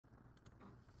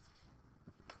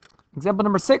Example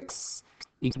number 6,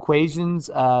 equations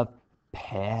of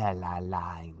parallel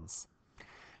lines.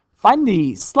 Find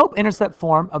the slope-intercept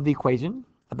form of the equation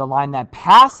of the line that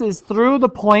passes through the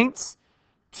points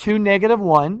 2,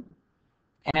 -1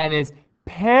 and is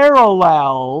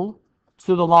parallel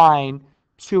to the line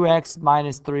 2x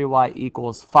minus 3y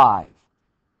equals 5.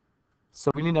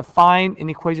 So we need to find an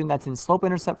equation that's in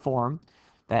slope-intercept form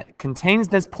that contains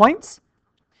this point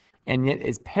and yet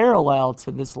is parallel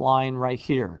to this line right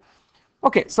here.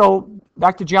 Okay, so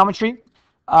back to geometry.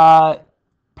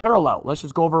 Parallel. Let's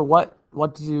just go over what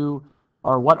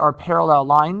are parallel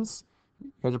lines.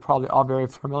 You guys are probably all very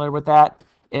familiar with that.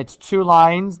 It's two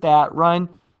lines that run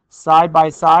side by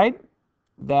side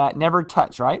that never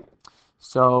touch, right?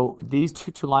 So these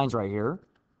two lines right here,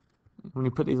 when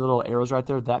you put these little arrows right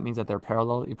there, that means that they're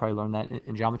parallel. You probably learned that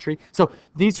in geometry. So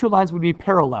these two lines would be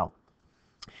parallel.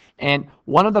 And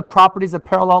one of the properties of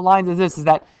parallel lines is this, is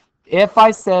that if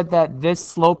I said that this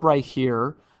slope right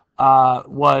here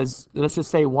was, let's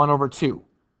just say 1/2.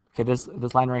 Okay, this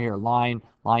line right here, line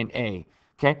A.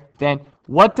 Okay, then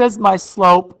what does my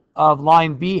slope of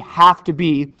line B have to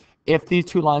be if these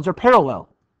two lines are parallel?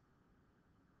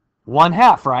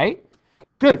 1/2, right?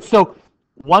 Good. So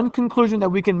one conclusion that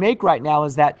we can make right now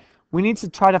is that we need to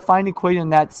try to find an equation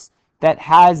that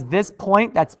has this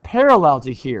point that's parallel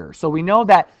to here. So we know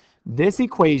that this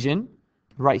equation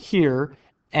right here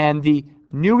and the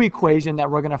new equation that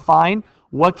we're going to find,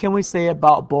 what can we say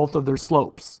about both of their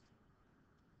slopes?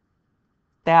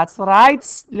 That's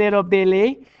right, little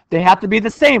Billy. They have to be the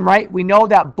same, right? We know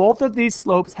that both of these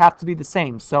slopes have to be the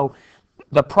same. So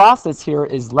the process here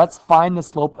is let's find the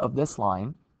slope of this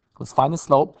line. Let's find the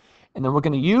slope, and then we're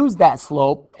going to use that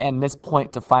slope and this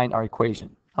point to find our equation.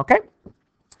 Okay?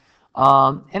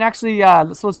 And actually,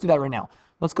 let's do that right now.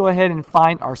 Let's go ahead and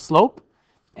find our slope.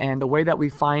 And the way that we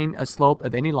find a slope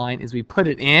of any line is we put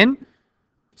it in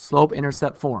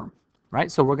slope-intercept form, right?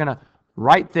 So we're going to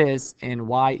write this in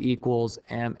y equals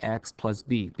mx plus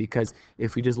b, because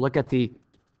if we just look at the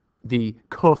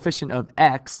coefficient of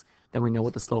x, then we know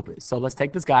what the slope is. So let's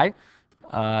take this guy,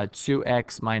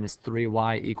 2x minus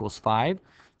 3y equals 5,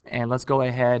 and let's go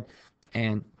ahead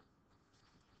and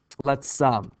let's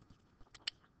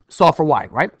solve for y,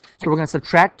 right? So we're going to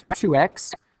subtract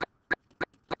 2x.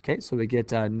 Okay, so we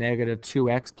get negative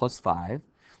 2x plus 5.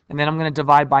 And then I'm going to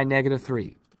divide by negative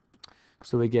 3.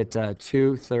 So we get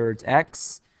 2/3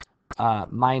 x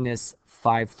minus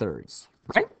 5/3.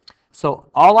 Right? So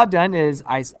all I've done is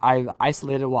I've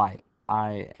isolated y.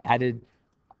 I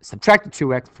subtracted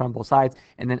 2x from both sides,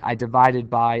 and then I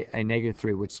divided by a negative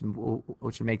 3, which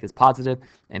would make this positive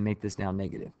and make this now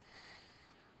negative.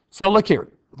 So look here.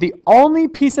 The only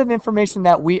piece of information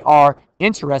that we are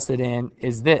interested in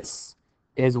is this,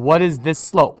 is what is this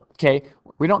slope, okay?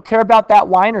 We don't care about that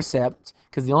y-intercept,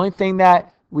 because the only thing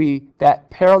that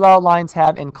parallel lines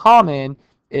have in common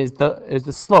is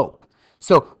the slope.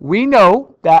 So we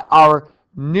know that our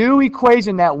new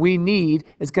equation that we need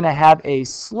is going to have a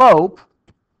slope,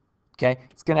 okay?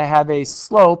 It's going to have a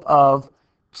slope of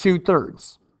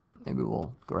 2/3. Maybe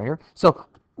we'll go right here. So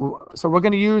we're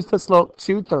going to use the slope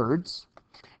 2/3,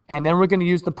 and then we're going to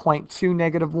use the point 2,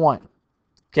 -1.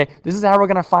 Okay, this is how we're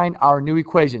going to find our new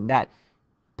equation that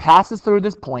passes through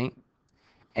this point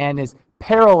and is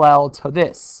parallel to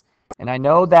this. And I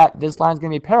know that this line is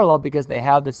going to be parallel because they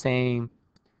have the same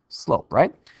slope,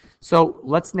 right? So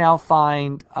let's now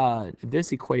find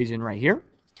this equation right here.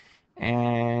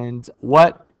 And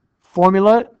what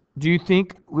formula do you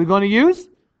think we're going to use?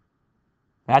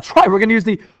 That's right, we're going to use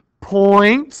the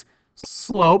point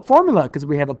slope formula because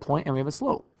we have a point and we have a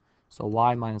slope. So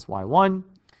y minus y1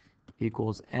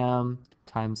 equals m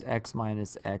times x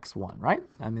minus x1, right?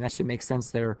 I mean, that should make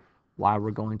sense there why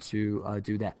we're going to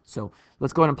do that. So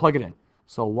let's go ahead and plug it in.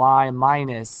 So y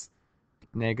minus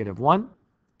 -1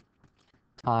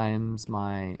 times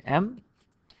my m,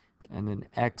 and then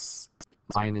x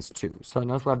minus 2. So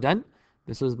notice what I've done.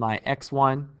 This is my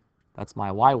x1, that's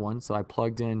my y1. So I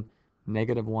plugged in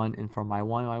 -1 in for my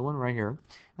y1 right here,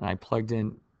 and I plugged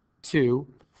in 2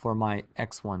 for my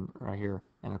x1 right here,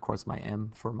 and of course my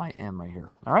m for my m right here.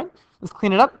 All right, let's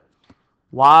clean it up.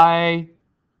 Y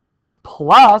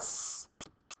plus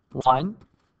 1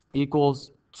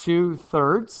 equals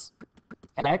 2/3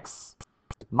 x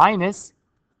minus,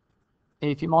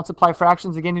 if you multiply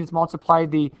fractions, again, you just multiply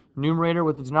the numerator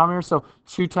with the denominator. So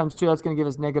 2 times 2, that's going to give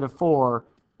us -4,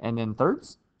 and then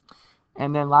thirds.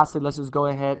 And then lastly, let's just go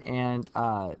ahead and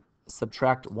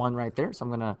subtract 1 right there. So I'm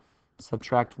going to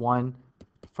subtract 1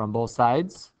 from both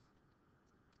sides.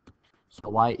 So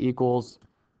y equals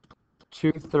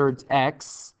 2/3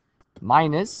 x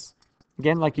minus,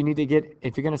 again, like you need to get,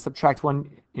 if you're going to subtract 1,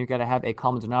 you got to have a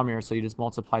common denominator, so you just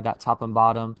multiply that top and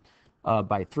bottom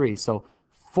by 3. So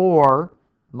 4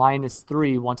 minus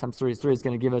 3, 1 times 3 is 3, is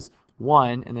going to give us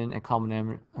 1, and then a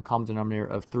common denominator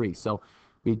of 3. So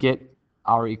we get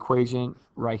our equation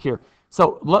right here.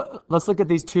 So let's look at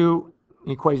these two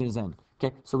equations then.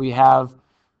 Okay, so we have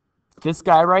this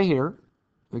guy right here.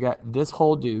 We got this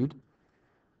whole dude.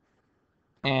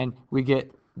 And we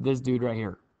get this dude right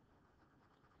here.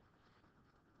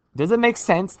 Does it make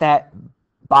sense that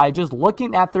by just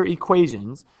looking at their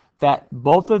equations, that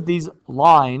both of these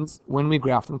lines, when we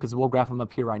graph them, because we'll graph them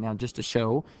up here right now just to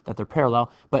show that they're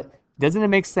parallel, but doesn't it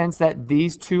make sense that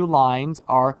these two lines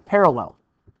are parallel?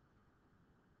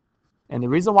 And the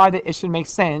reason why that it should make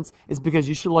sense is because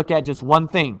you should look at just one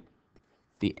thing,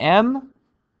 the m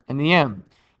and the m.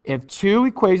 If two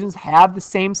equations have the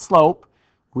same slope,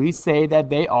 we say that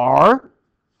they are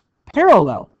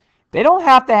parallel. They don't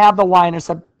have to have the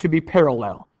y-intercept to be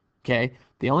parallel, okay?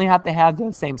 They only have to have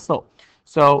the same slope.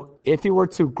 So if you were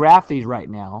to graph these right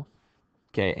now,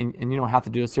 okay, and you don't have to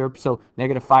do this here, so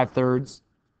negative 5/3,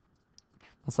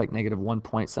 that's like negative 1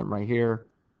 point something right here,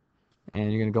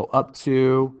 and you're going to go up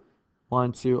to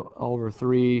 1, 2 over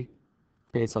 3,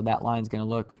 okay, so that line's going to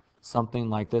look something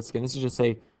like this. Again, this is just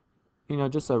a, you know,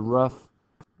 just a rough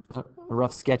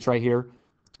sketch right here,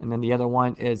 and then the other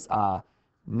one is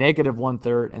negative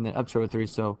 1/3 and then up to over 3.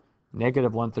 So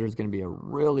negative 1/3 is going to be a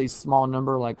really small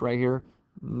number, like right here,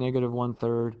 negative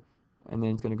 1/3, and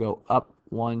then it's going to go up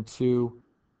 1, 2,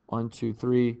 1, 2,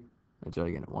 3. Let's do it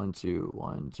again. 1, 2,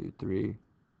 1, 2, 3.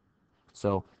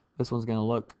 So this one's going to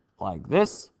look like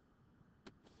this.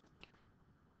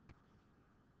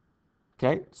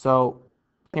 Okay, so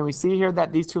can we see here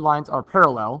that these two lines are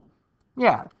parallel?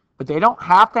 Yeah, but they don't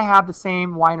have to have the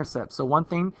same y-intercept. So one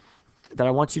thing that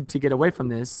I want you to get away from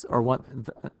this, or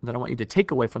that I want you to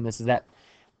take away from this, is that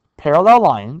parallel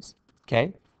lines,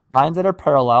 okay, lines that are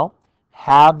parallel,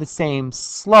 have the same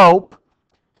slope,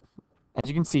 as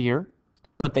you can see here,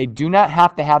 but they do not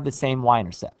have to have the same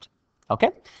y-intercept.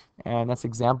 Okay, and that's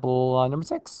example number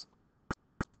 6.